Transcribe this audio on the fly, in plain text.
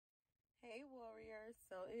Hey warriors,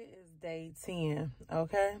 so it is day 10,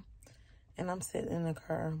 okay? And I'm sitting in the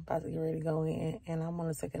car, about to get ready to go in, and I'm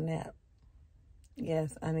gonna take a nap.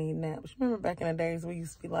 Yes, I need naps. Remember back in the days we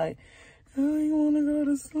used to be like, I don't wanna go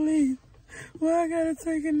to sleep. Why I gotta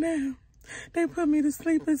take a nap? They put me to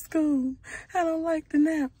sleep at school. I don't like the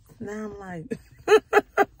nap. Now I'm like,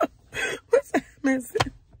 what's happening?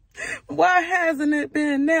 Why hasn't it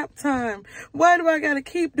been nap time? Why do I gotta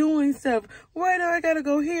keep doing stuff? Why do I gotta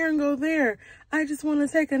go here and go there? I just want to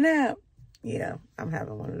take a nap. Yeah, I'm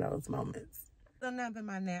having one of those moments. So now that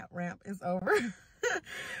my nap ramp is over,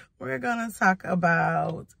 we're gonna talk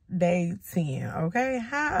about day 10, okay?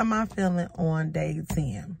 How am I feeling on day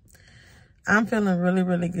 10? I'm feeling really,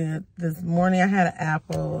 really good. This morning I had an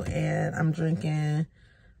apple and I'm drinking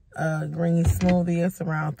a green smoothie. It's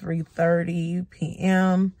around 3:30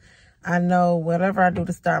 p.m. I know whatever I do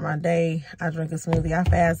to start my day, I drink a smoothie. I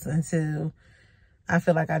fast until I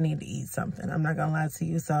feel like I need to eat something. I'm not gonna lie to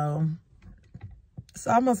you. So it's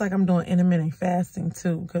almost like I'm doing intermittent fasting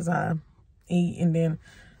too, because I eat and then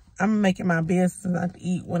I'm making my business not to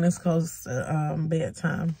eat when it's close to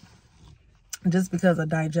bedtime, just because of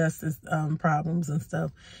digestive problems and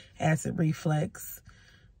stuff, acid reflux.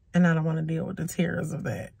 And I don't want to deal with the terrors of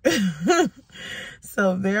that.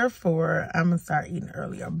 So therefore, I'm going to start eating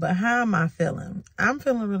earlier. But how am I feeling? I'm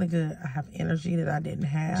feeling really good. I have energy that I didn't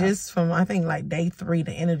have. Just from, I think, like day 3,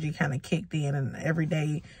 the energy kind of kicked in. And every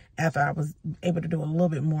day after, I was able to do a little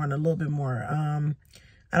bit more and a little bit more.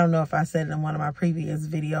 I don't know if I said it in one of my previous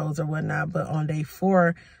videos or whatnot, but on day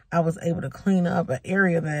 4, I was able to clean up an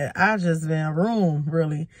area that I just been, a room,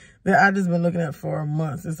 really, that I just been looking at for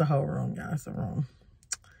months. It's a whole room, y'all. It's a room.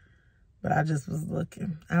 But I just was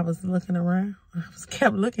looking. I was looking around. I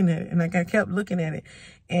kept looking at it. And I kept looking at it.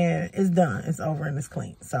 And it's done. It's over and it's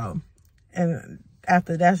clean. So, and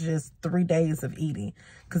after that's just 3 days of eating.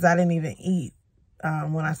 Because I didn't even eat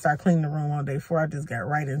when I started cleaning the room on day 4. I just got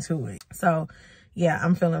right into it. So, yeah,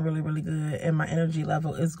 I'm feeling really, really good. And my energy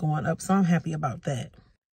level is going up. So I'm happy about that.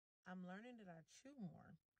 I'm learning that I chew more.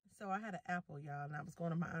 So I had an apple, y'all, and I was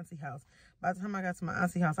going to my auntie's house. By the time I got to my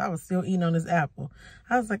auntie's house, I was still eating on this apple.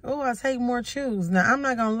 I was like, oh, I take more chews. Now, I'm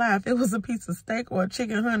not going to lie. If it was a piece of steak or a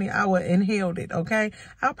chicken honey, I would inhaled it, okay?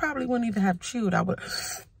 I probably wouldn't even have chewed. I would,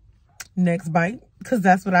 next bite, because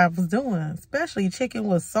that's what I was doing. Especially chicken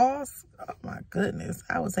with sauce. Oh, my goodness.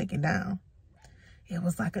 I was taking down. It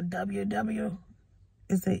was like a WW.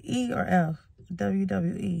 Is it E or F?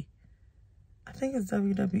 WWE. I think it's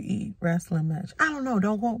WWE wrestling match. I don't know.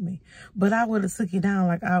 Don't quote me. But I would have took it down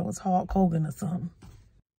like I was Hulk Hogan or something.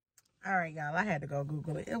 All right, y'all. I had to go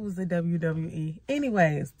Google it. It was the WWE.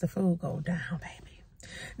 Anyways, the food go down, baby.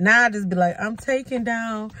 Now I just be like, I'm taking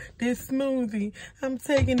down this smoothie. I'm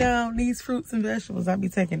taking down these fruits and vegetables. I be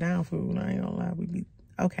taking down food. I ain't gonna lie. We be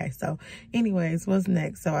okay. So anyways, what's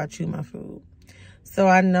next? So I chew my food. So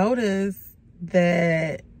I noticed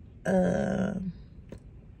that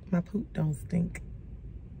my poop don't stink.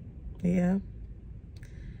 Yeah.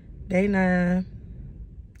 Day 9.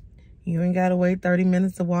 You ain't gotta wait 30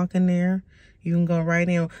 minutes to walk in there. You can go right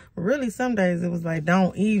in. Really, some days it was like,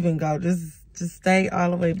 don't even go. Just stay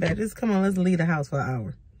all the way back. Just come on, let's leave the house for an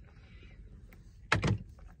hour.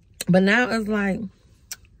 But now it's like,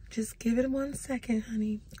 just give it 1 second,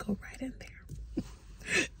 honey. Go right in there.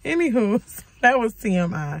 Anywho, so that was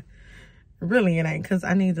TMI. Really, it ain't, because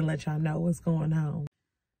I need to let y'all know what's going on.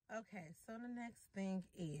 Okay, so the next thing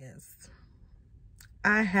is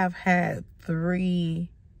I have had 3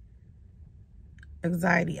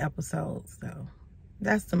 anxiety episodes, though.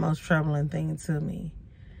 That's the most troubling thing to me.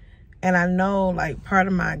 And I know, like, part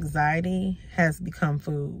of my anxiety has become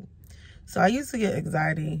food. So I used to get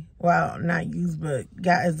anxiety, well, not used, but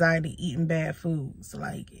got anxiety eating bad foods,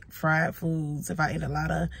 like fried foods. If I ate a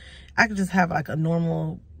lot of, I could just have like a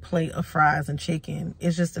normal plate of fries and chicken.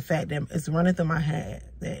 It's just the fact that it's running through my head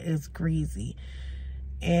that it's greasy.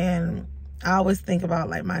 And I always think about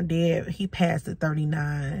like my dad, he passed at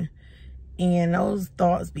 39, and those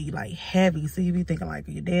thoughts be like heavy. So you be thinking like,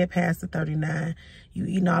 your dad passed at 39, you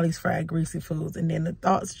eating all these fried greasy foods, and then the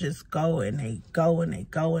thoughts just go and they go and they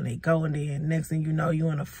go and they go, and then next thing you know,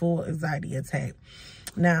 you're in a full anxiety attack.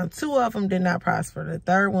 Now 2 of them did not prosper. The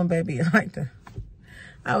 3rd one, baby,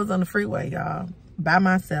 I was on the freeway, y'all, by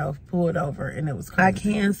myself, pulled over, and it was crazy. I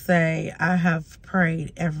can say I have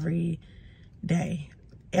prayed every day.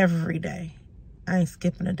 Every day. I ain't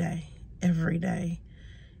skipping a day. Every day.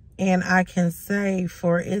 And I can say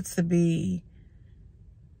for it to be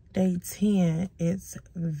day 10, it's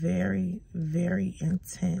very, very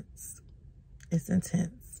intense. It's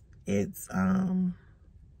intense. It's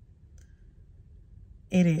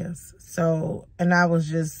It is. So, and I was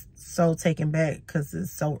just so taken back because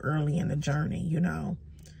it's so early in the journey, you know,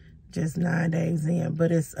 just 9 days in,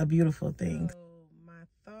 but it's a beautiful thing. So my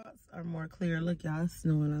thoughts are more clear. Look, y'all, it's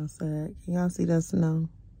snowing outside. Can y'all see that snow?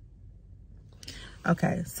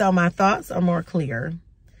 Okay, so my thoughts are more clear.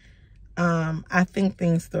 I think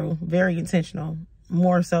things through, very intentional,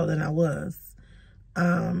 more so than I was.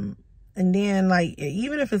 And then, like,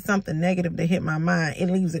 even if it's something negative that hit my mind, it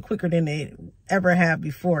leaves it quicker than it ever have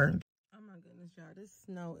before. Oh my goodness, y'all, this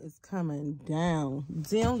snow is coming down.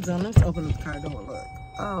 Damn, let's open the car door, look.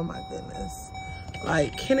 Oh my goodness.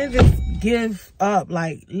 Like, can it just give up?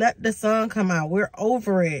 Like, let the sun come out. We're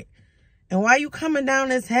over it. And why you coming down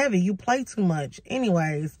this heavy? You play too much.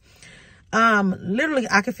 Anyways, literally,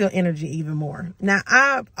 I could feel energy even more. Now,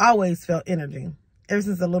 I've always felt energy. Ever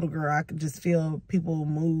since a little girl, I could just feel people,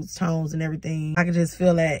 moods, tones, and everything. I could just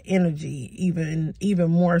feel that energy even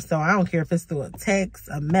more so. I don't care if it's through a text,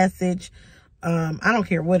 a message. I don't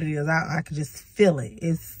care what it is. I could just feel it.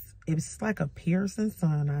 It's like a piercing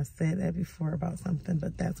sun. I said that before about something,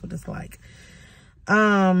 but that's what it's like.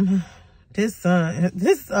 This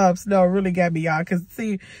snow really got me, y'all. Cause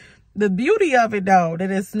see, the beauty of it though, that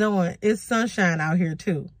it's snowing, it's sunshine out here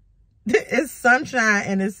too. It's sunshine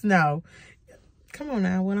and it's snow. Come on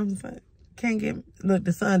now, what I'm saying. Can't get, look,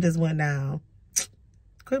 the sun just went down.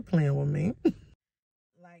 Quit playing with me.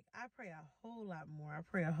 Like, I pray a whole lot more. I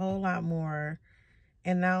pray a whole lot more.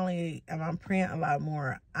 And not only am I praying a lot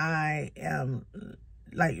more, I am,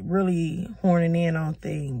 like, really horning in on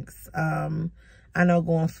things. I know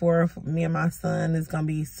going forward, me and my son is going to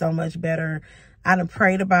be so much better. I done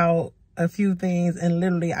prayed about a few things, and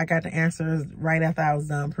literally I got the answers right after I was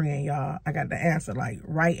done praying, y'all. I got the answer like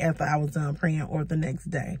right after I was done praying, or the next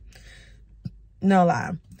day. No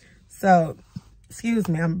lie. So, excuse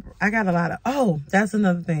me, I got a lot of, oh, that's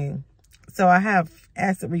another thing. So I have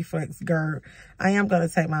acid reflux, GERD. I am going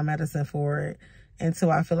to take my medicine for it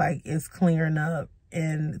until I feel like it's clearing up,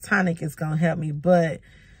 and tonic is going to help me, but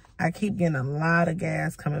I keep getting a lot of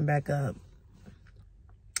gas coming back up.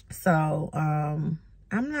 So,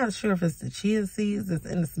 I'm not sure if it's the chia seeds that's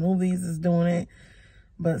in the smoothies is doing it,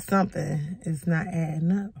 but something is not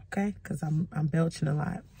adding up, okay? Because I'm belching a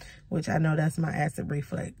lot, which I know that's my acid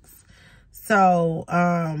reflux. So,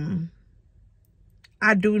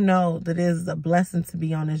 I do know that it is a blessing to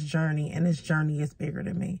be on this journey, and this journey is bigger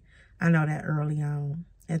than me. I know that early on,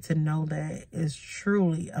 and to know that is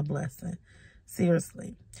truly a blessing.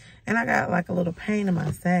 Seriously. And I got like a little pain in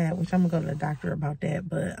my side, which I'm gonna go to the doctor about that.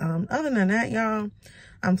 But other than that, y'all,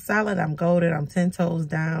 I'm solid, I'm golden, I'm 10 toes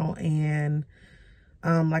down. And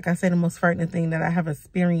like I said, the most frightening thing that I have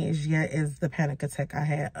experienced yet is the panic attack I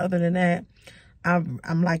had. Other than that, I'm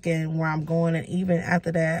liking where I'm going. And even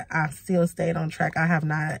after that, I still stayed on track. I have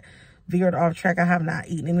not veered off track. I have not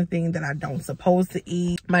eaten anything that I don't supposed to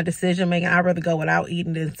eat. My decision making, I'd rather go without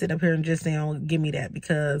eating than sit up here and just say, oh, give me that,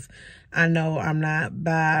 because I know I'm not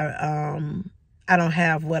by, I don't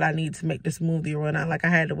have what I need to make the smoothie or whatnot. Like, I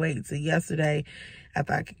had to wait till yesterday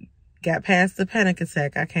after I got past the panic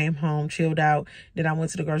attack. I came home, chilled out. Then I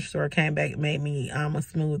went to the grocery store, came back, made me a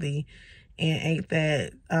smoothie and ate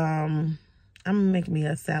that. I'm gonna make me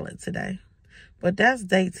a salad today. But that's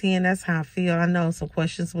day 10. That's how I feel. I know some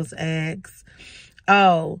questions was asked.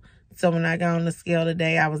 Oh, so when I got on the scale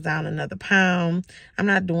today, I was down another pound. I'm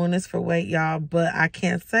not doing this for weight, y'all, but I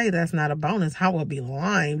can't say that's not a bonus. I will be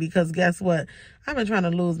lying, because guess what? I've been trying to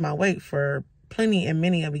lose my weight for plenty and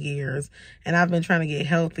many of years, and I've been trying to get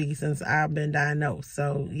healthy since I've been diagnosed.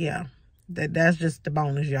 So, yeah. That's just the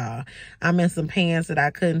bonus, y'all. I'm in some pants that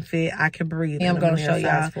I couldn't fit. I can breathe. I'm going to show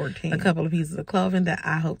y'all a couple of pieces of clothing that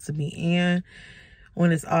I hope to be in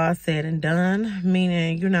when it's all said and done.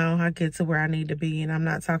 Meaning, you know, I get to where I need to be. And I'm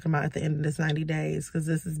not talking about at the end of this 90 days, because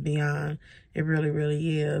this is beyond. It really,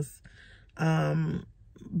 really is.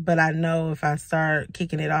 But I know if I start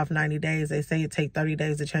kicking it off 90 days, they say it takes 30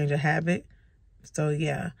 days to change a habit. So,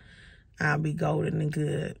 yeah, I'll be golden and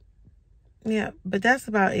good. Yeah, but that's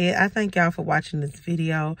about it. I thank y'all for watching this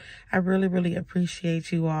video. I really, really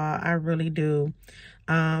appreciate you all. I really do.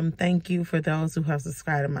 Thank you for those who have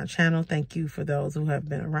subscribed to my channel. Thank you for those who have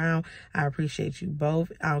been around. I appreciate you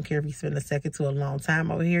both. I don't care if you spend a second to a long time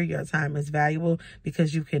over here. Your time is valuable,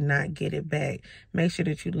 because you cannot get it back. Make sure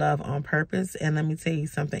that you love on purpose. And let me tell you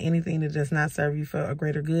something. Anything that does not serve you for a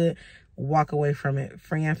greater good, walk away from it.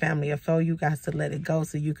 Friend, family, or foe, you got to let it go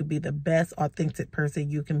so you could be the best authentic person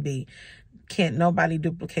you can be. Can't nobody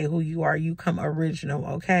duplicate who you are. You come original,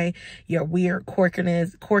 okay? Your weird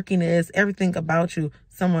quirkiness, everything about you,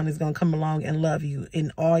 someone is going to come along and love you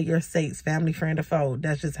in all your states, family, friend, or foe.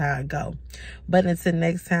 That's just how it go. But until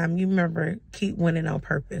next time, you remember, keep winning on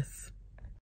purpose.